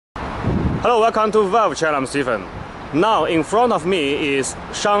Hello, welcome to Valve channel. I'm Stephen. Now in front of me is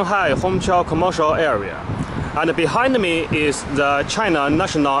Shanghai Hongqiao commercial area, and behind me is the China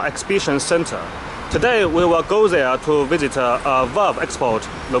National Exhibition Center. Today we will go there to visit a Valve expo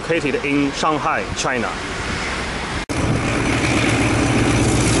located in Shanghai, China.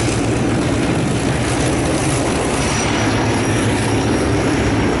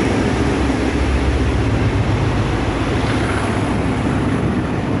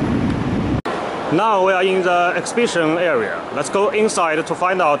 Now we are in the exhibition area. Let's go inside to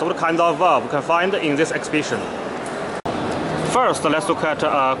find out what kind of valve we can find in this exhibition. First, let's look at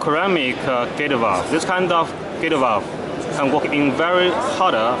a ceramic gate valve. This kind of gate valve can work in very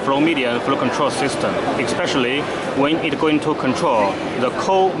hard flow medium flow control system, especially when it's going to control the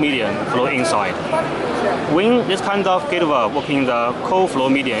cold medium flow inside. When this kind of gate valve works in the cold flow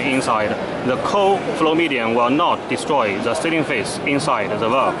medium inside, the cold flow medium will not destroy the sealing face inside the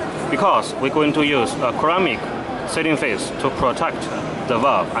valve, because we're going to use a ceramic sealing face to protect the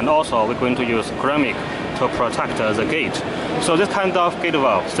valve, and also we're going to use ceramic to protect the gate. So this kind of gate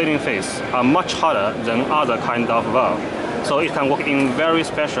valve sealing face are much harder than other kind of valve. So it can work in very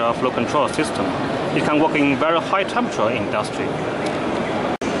special flow control system. It can work in very high temperature industry.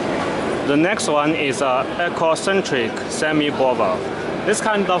 The next one is a eco-centric semi-ball valve. This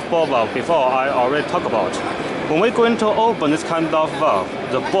kind of ball valve before I already talked about. When we're going to open this kind of valve,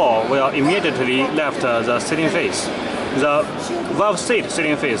 the ball will immediately left the sealing face. The valve seat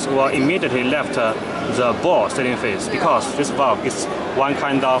sealing face will immediately left the ball sealing face, because this valve is one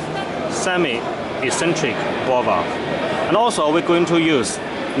kind of semi-eccentric ball valve. And also we're going to use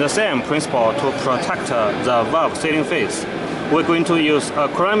the same principle to protect the valve sealing face. We're going to use a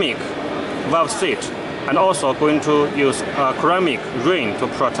ceramic valve seat, and also going to use a ceramic ring to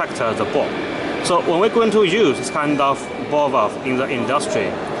protect the ball. So when we're going to use this kind of ball valve in the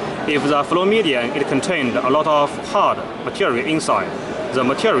industry, if the flow medium it contained a lot of hard material inside, the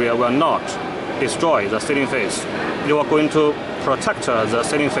material will not destroy the sealing face. You are going to protect the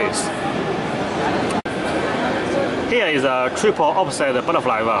sealing face. Here is a triple offset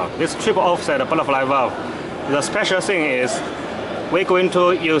butterfly valve. This triple offset butterfly valve, the special thing is we're going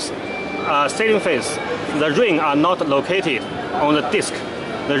to use a sealing face. The ring are not located on the disc.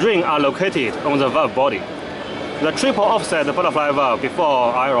 The ring are located on the valve body. The triple offset butterfly valve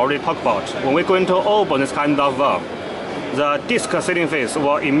before I already talked about. When we're going to open this kind of valve, the disc sealing face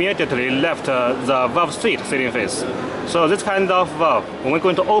will immediately left the valve seat sealing face. So this kind of valve, when we're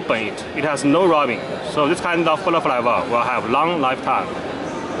going to open it, it has no rubbing. So this kind of butterfly valve will have long lifetime.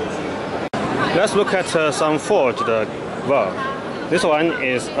 Let's look at some forged valve. This one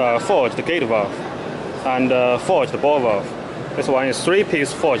is a forged gate valve and forged ball valve. This one is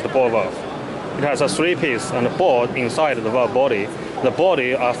 3-piece forged ball valve. It has a 3-piece and a ball inside the valve body. The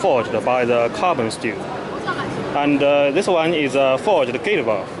body are forged by the carbon steel. And this one is a forged gate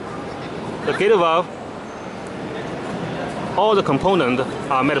valve. The gate valve, all the components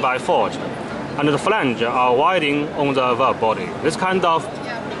are made by forge, and the flange are widening on the valve body. This kind of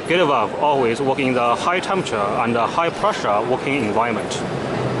gate valve always work in the high temperature and high pressure working environment.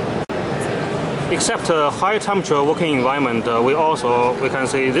 Except high temperature working environment, we can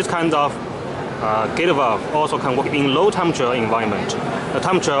see this kind of gate valve also can work in low temperature environment. The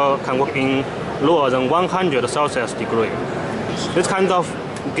temperature can work in lower than 100 Celsius degree. This kind of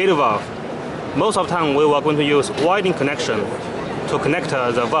gate valve, most of the time we are going to use widening connection to connect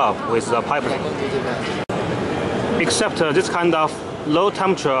the valve with the pipeline. Except this kind of low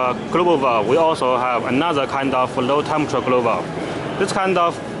temperature global valve, we also have another kind of low temperature global valve. This kind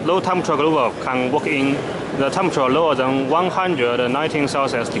of low temperature global valve can work in the temperature lower than 119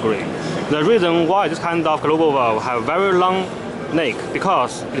 Celsius degree. The reason why this kind of global valve have very long neck,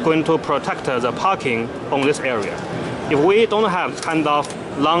 because it's going to protect the parking on this area. If we don't have this kind of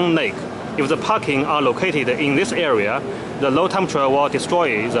long neck, if the parking are located in this area, the low temperature will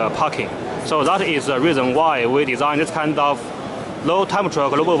destroy the parking. So that is the reason why we designed this kind of low temperature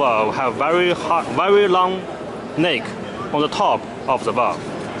global valve have very long neck on the top of the valve.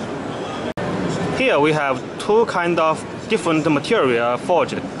 Here we have two kind of different material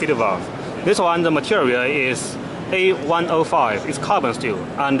forged gate valve. This one, the material is A105, it's carbon steel,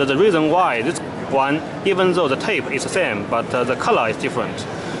 and the reason why this one, even though the tape is the same, but the color is different.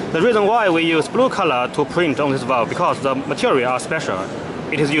 The reason why we use blue color to print on this valve, because the material are special.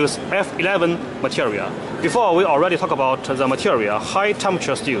 It is used F11 material. Before we already talked about the material, high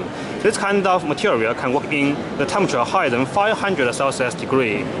temperature steel. This kind of material can work in the temperature higher than 500 Celsius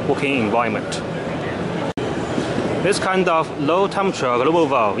degree working environment. This kind of low temperature global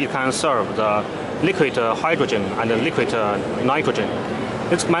valve, it can serve the liquid hydrogen and liquid nitrogen.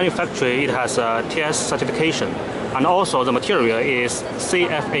 Its manufacturing, it has a TS certification, and also the material is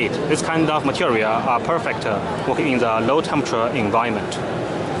CF8. This kind of material are perfect working in the low temperature environment.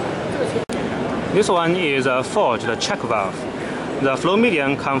 This one is a forged check valve. The flow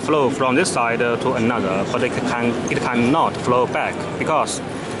medium can flow from this side to another, but it cannot flow back because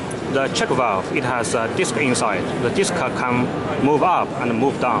the check valve, it has a disc inside. The disc can move up and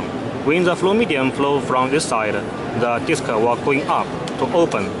move down. When the flow medium flow from this side, the disc will going up to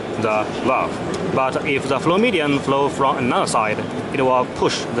open the valve. But if the flow medium flow from another side, it will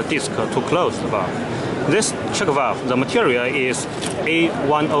push the disc to close the valve. This check valve, the material is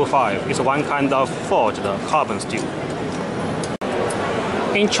A105. It's one kind of forged carbon steel.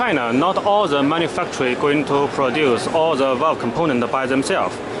 In China, not all the manufacturers are going to produce all the valve components by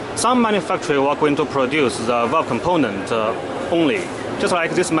themselves. Some manufacturers are going to produce the valve component only. Just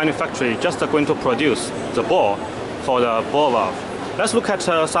like this manufacturer just going to produce the bore for the bore valve. Let's look at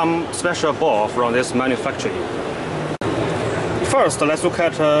some special bore from this manufacturer. First, let's look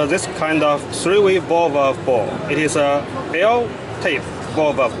at this kind of three-way bore valve bore. It is a L-type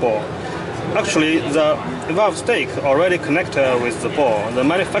bore valve bore. Actually, the valve stake already connected with the bore. The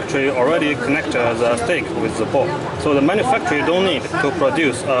manufacturer already connected the stake with the bore. So the manufacturer don't need to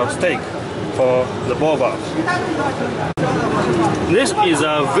produce a stake for the bore valve. This is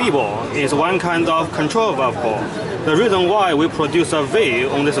a V-bore. It's one kind of control valve bore. The reason why we produce a V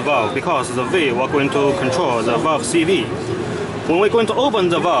on this valve because the V we're going to control the valve CV. When we're going to open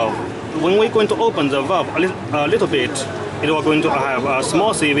the valve, a little bit, it will going to have a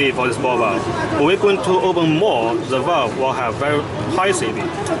small CV for this bore valve. When we're going to open more, the valve will have very high CV.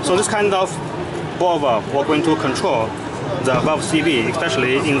 So this kind of bore valve, we're going to control the valve CV,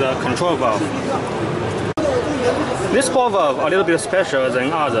 especially in the control valve. This bore valve is a little bit special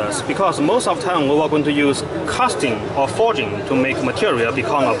than others because most of the time we are going to use casting or forging to make material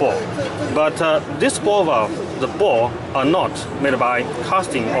become a bore. But this bore valve, the bore are not made by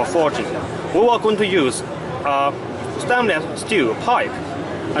casting or forging. We are going to use stainless steel pipe,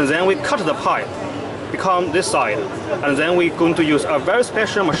 and then we cut the pipe, become this side, and then we're going to use a very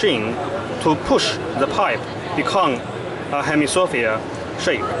special machine to push the pipe, become a hemisphere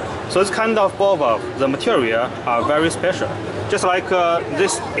shape. So this kind of bore valve, the material are very special. Just like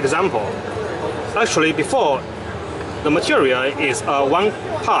this example. Actually, before, the material is one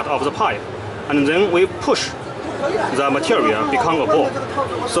part of the pipe, and then we push the material become a bore.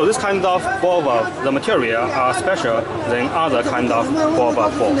 So this kind of bore valve, the material are special than other kind of bore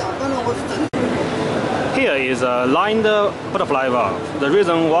valve bore. Here is a lined butterfly valve. The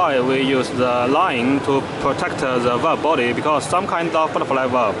reason why we use the line to protect the valve body because some kind of butterfly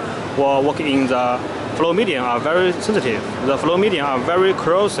valve will work in the flow medium are very sensitive. The flow medium are very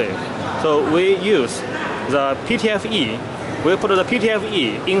corrosive. So we use the PTFE. We put the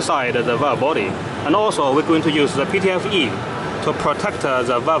PTFE inside the valve body, and also we're going to use the PTFE to protect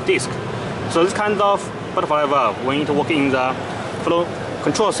the valve disc. So this kind of butterfly valve, when it works in the flow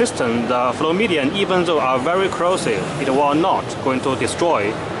control system, the flow medium, even though are very corrosive, it will not going to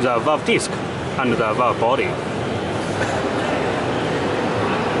destroy the valve disc and the valve body.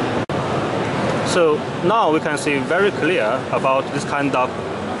 So now we can see very clear about this kind of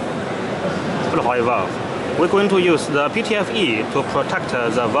butterfly valve. We're going to use the PTFE to protect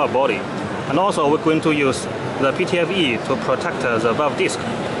the valve body, and also we're going to use the PTFE to protect the valve disc,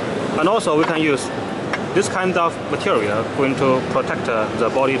 and also we can use this kind of material going to protect the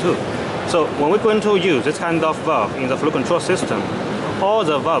body too. So when we're going to use this kind of valve in the flow control system, all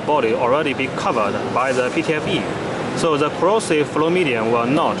the valve body already be covered by the PTFE. So the corrosive flow medium will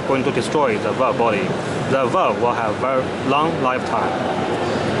not going to destroy the valve body. The valve will have very long lifetime.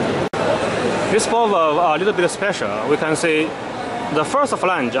 This bore valve are a little bit special. We can see the first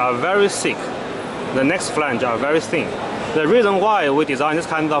flange are very thick, the next flange are very thin. The reason why we design this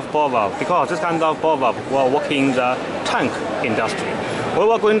kind of bore valve, because this kind of bore valve will work in the tank industry. We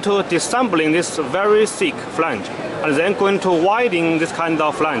were going to disassembling this very thick flange, and then going to widen this kind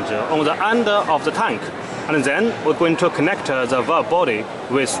of flange on the end of the tank, and then we're going to connect the valve body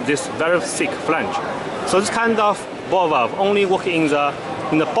with this very thick flange. So this kind of bore valve only work in the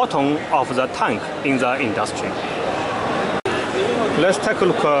bottom of the tank in the industry. Let's take a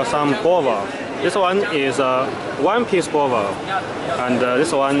look at some bore valve. This one is a one-piece bore valve, and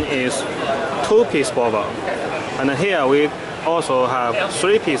this one is two-piece bore valve. And here we also have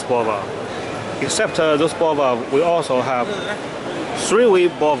three-piece bore valve. Except those bore valve, we also have three-way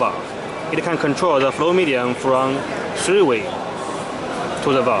bore valve. It can control the flow medium from three-way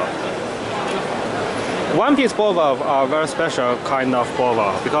to the valve. One-piece bore valve are very special kind of bore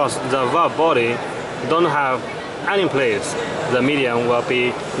valve because the valve body don't have any place the medium will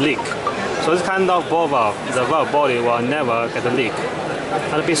be leak. So this kind of ball valve, the valve body will never get a leak.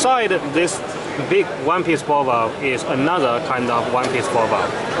 And beside this big one-piece ball valve is another kind of one-piece ball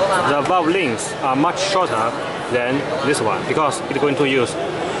valve. The valve lengths are much shorter than this one because it's going to use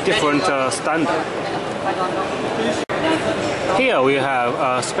different standard. Here we have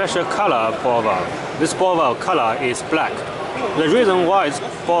a special color ball valve. This ball valve color is black. The reason why this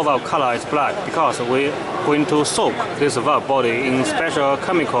ball valve color is black because we're going to soak this valve body in special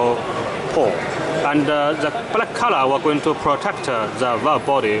chemical pour. And the black color we're going to protect the valve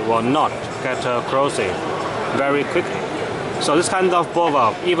body will not get corrosive very quickly. So this kind of ball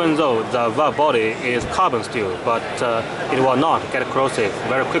valve, even though the valve body is carbon steel, but it will not get corrosive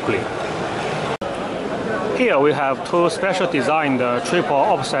very quickly. Here we have two special designed triple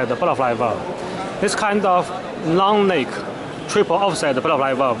offset butterfly valve. This kind of long neck triple offset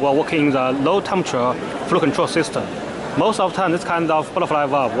butterfly valve will work in the low temperature flow control system. Most of the time this kind of butterfly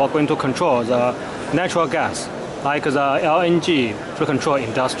valve we're going to control the natural gas, like the LNG flow control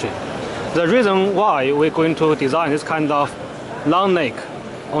industry. The reason why we're going to design this kind of long neck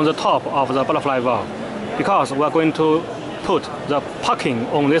on the top of the butterfly valve, because we're going to put the packing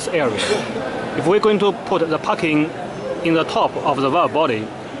on this area. If we're going to put the packing in the top of the valve body,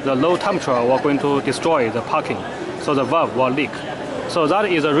 the low temperature we're going to destroy the packing, so the valve will leak. So that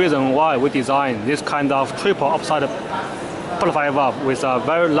is the reason why we designed this kind of triple offset butterfly valve with a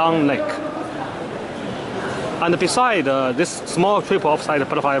very long neck. And beside this small triple offset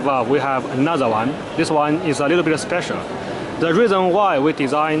butterfly valve, we have another one. This one is a little bit special. The reason why we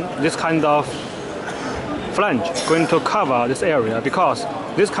designed this kind of flange going to cover this area, because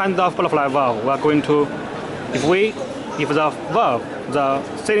this kind of butterfly valve we are going to, if the valve, the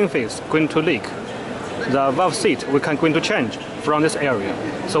sealing face going to leak, the valve seat we can going to change from this area.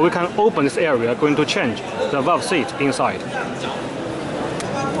 So we can open this area going to change the valve seat inside.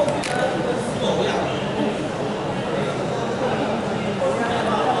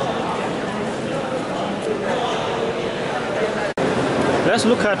 Let's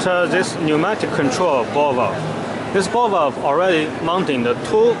look at this pneumatic control ball valve. This ball valve already mounting the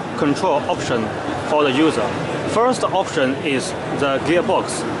two control options for the user. First option is the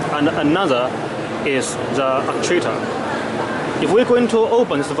gearbox and another is the actuator. If we're going to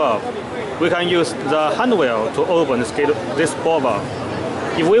open this valve, we can use the hand wheel to open this ball valve.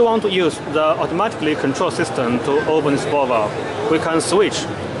 If we want to use the automatically control system to open this ball valve, we can switch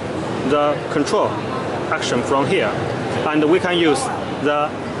the control action from here, and we can use the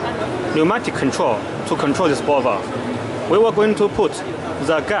pneumatic control to control this ball valve. We were going to put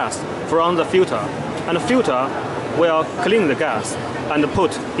the gas from the filter, and the filter will clean the gas and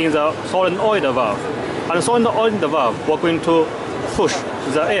put in the solenoid valve. And the solenoid valve we're going to push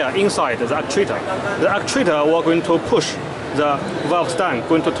the air inside the actuator. The actuator we're going to push the valve stand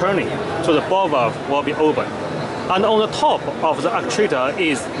going to turning, so the ball valve will be open. And on the top of the actuator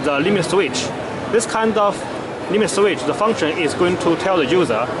is the limit switch. This kind of limit switch, the function is going to tell the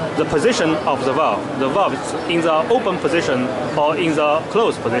user the position of the valve. The valve is in the open position or in the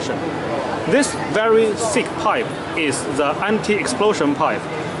closed position. This very thick pipe is the anti-explosion pipe.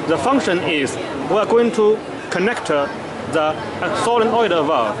 The function is we are going to connect the solenoid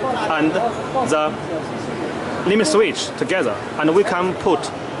valve and the limit switch together, and we can put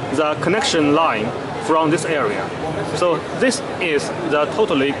the connection line from this area. So this is the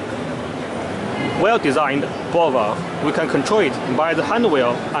totally well-designed ball valve. We can control it by the hand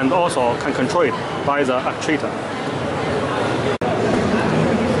wheel and also can control it by the actuator.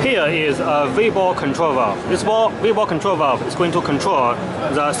 Here is a V-ball control valve. This V-ball control valve is going to control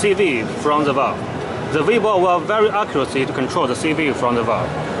the CV from the valve. The V-ball will very accurately to control the CV from the valve.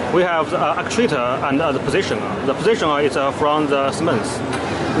 We have the actuator and the positioner. The positioner is from the Siemens.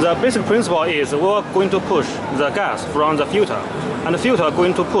 The basic principle is we are going to push the gas from the filter, and the filter is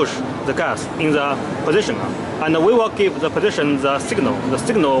going to push the gas in the positioner, and we will give the position the signal. The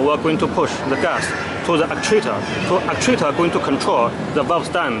signal we are going to push the gas to the actuator. So actuator going to control the valve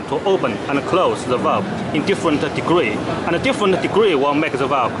stand to open and close the valve in different degree, and a different degree will make the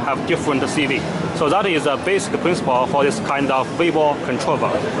valve have different CV. So that is the basic principle for this kind of V-ball control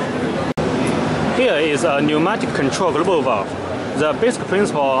valve. Here is a pneumatic control global valve. The basic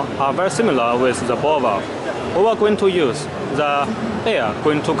principles are very similar with the ball valve. We are going to use the air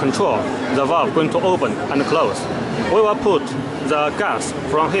going to control the valve going to open and close. We will put the gas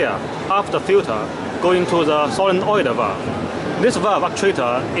from here after the filter going to the solenoid valve. This valve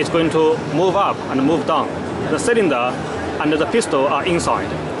actuator is going to move up and move down. The cylinder and the piston are inside.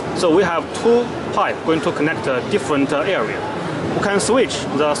 So we have two pipes going to connect different areas. We can switch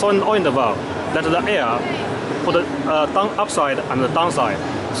the solenoid valve, let the air for the upside and the downside.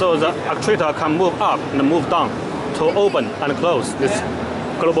 So the actuator can move up and move down to open and close this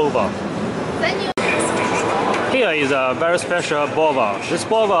global valve. Here is a very special ball valve. This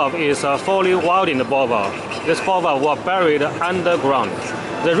ball valve is a fully widened ball valve. This ball valve was buried underground.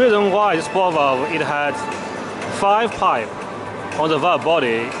 The reason why this ball valve, it had 5 pipes on the valve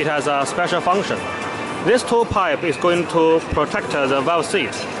body, it has a special function. This 2 pipe is going to protect the valve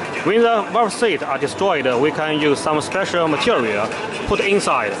seat. When the valve seat are destroyed, we can use some special material put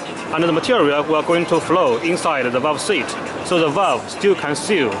inside, and the material will going to flow inside the valve seat, so the valve still can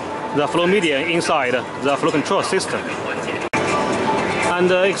seal the flow medium inside the flow control system.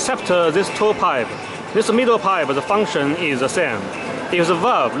 And except this 2 pipe, this middle pipe, the function is the same. If the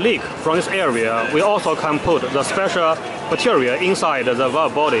valve leak from this area, we also can put the special material inside the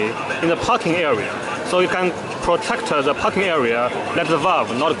valve body in the parking area, so you can protect the parking area, let the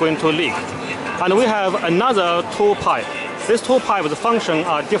valve not going to leak. And we have another 2 pipe. These 2 pipes, the function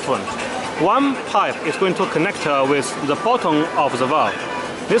are different. One pipe is going to connect with the bottom of the valve.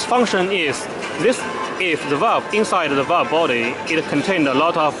 This function is this: if the valve inside the valve body, it contains a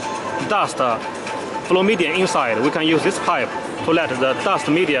lot of dust flow medium inside, we can use this pipe to let the dust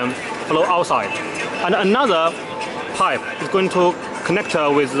medium flow outside. And another pipe is going to connect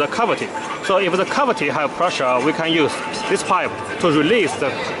with the cavity. So if the cavity have pressure, we can use this pipe to release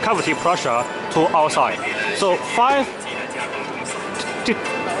the cavity pressure to outside. So 5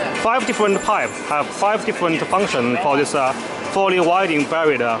 different pipes have 5 different functions for this fully widened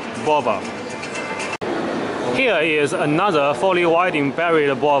buried ball valve. Here is another fully widened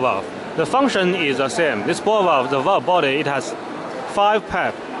buried ball valve. The function is the same. This ball valve, the valve body, it has 5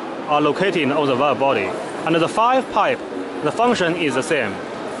 pipes are located on the valve body. And the 5 pipe, the function is the same.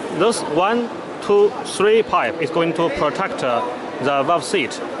 Those 1, 2, 3 pipe is going to protect the valve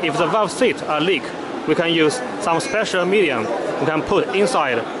seat. If the valve seat are leak, we can use some special medium we can put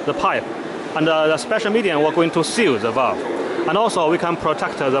inside the pipe, and the special medium we're going to seal the valve. And also we can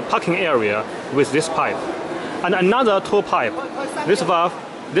protect the parking area with this pipe. And another 2 pipe, this valve,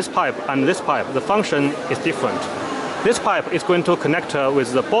 this pipe and this pipe, the function is different. This pipe is going to connect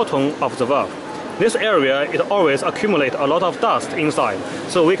with the bottom of the valve. This area, it always accumulates a lot of dust inside,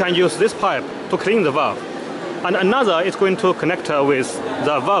 so we can use this pipe to clean the valve. And another is going to connect with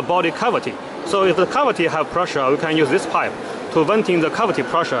the valve body cavity. So if the cavity have pressure, we can use this pipe to venting the cavity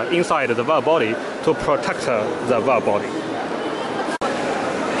pressure inside the valve body to protect the valve body.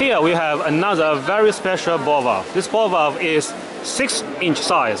 Here we have another very special ball valve. This ball valve is 6-inch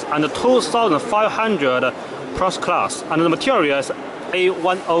size and 2,500 plus class, and the material is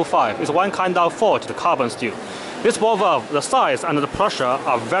A105. It's one kind of forged carbon steel. This ball valve, the size and the pressure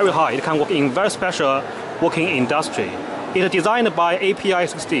are very high. It can work in very special working industry. It is designed by API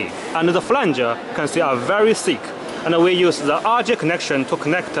 60, and the flange, you can see, are very thick. And we use the RJ connection to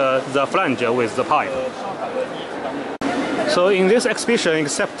connect the flange with the pipe. So in this exhibition,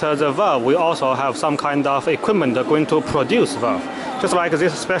 except the valve, we also have some kind of equipment going to produce valve. Just like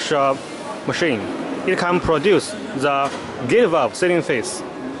this special machine, it can produce the gate valve sealing phase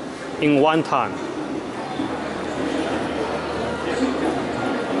in 1 time.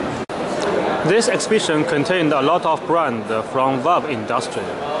 This exhibition contained a lot of brands from valve industry.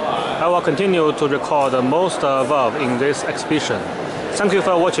 I will continue to record most valve in this exhibition. Thank you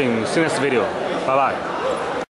for watching. See you next video. Bye bye.